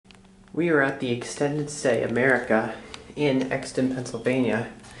We are at the extended stay America in Exton, Pennsylvania.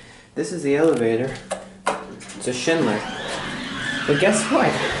 This is the elevator. It's a Schindler. But guess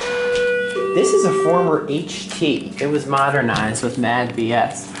what? This is a former HT. It was modernized with mad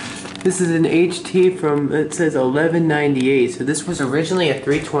BS. This is an HT from, it says 1198. So this was originally a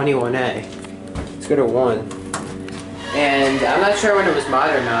 321A. Let's go to 1. And I'm not sure when it was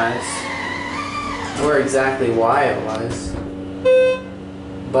modernized or exactly why it was.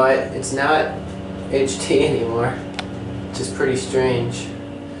 But it's not HT anymore, which is pretty strange.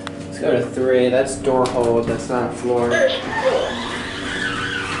 Let's go to 3. That's door hold, that's not a floor.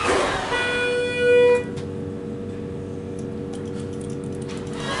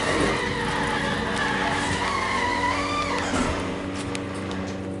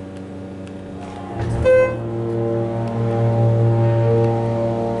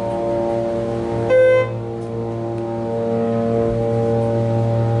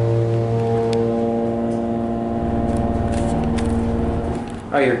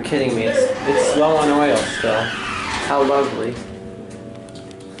 Oh, you're kidding me. It's low on oil still. How lovely.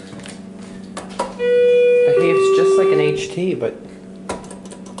 Behaves just like an HT, but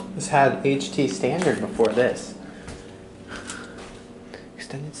this had HT standard before this.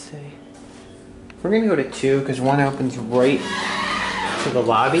 Extended stay. We're gonna go to 2 because 1 opens right to the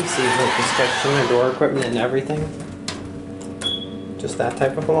lobby, so you've got inspection and door equipment and everything. Just that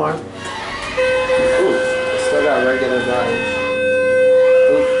type of alarm. Ooh, I still got regular guys.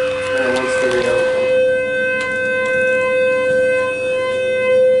 Wants to reopen.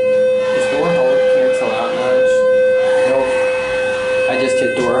 Does door hold cancel out nudge? Nope. I just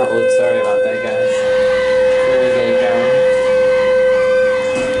hit door hold. Sorry about that, guys. We're gonna get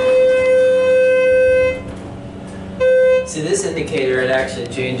going. See, this indicator, it actually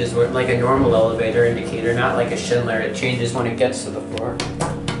changes like a normal elevator indicator, not like a Schindler. It changes when it gets to the floor.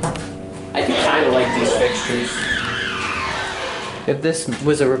 I do kind of like these fixtures. If this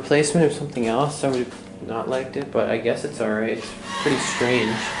was a replacement of something else, I would have not liked it, but I guess it's alright. It's pretty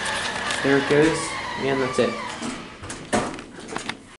strange. There it goes. And that's it.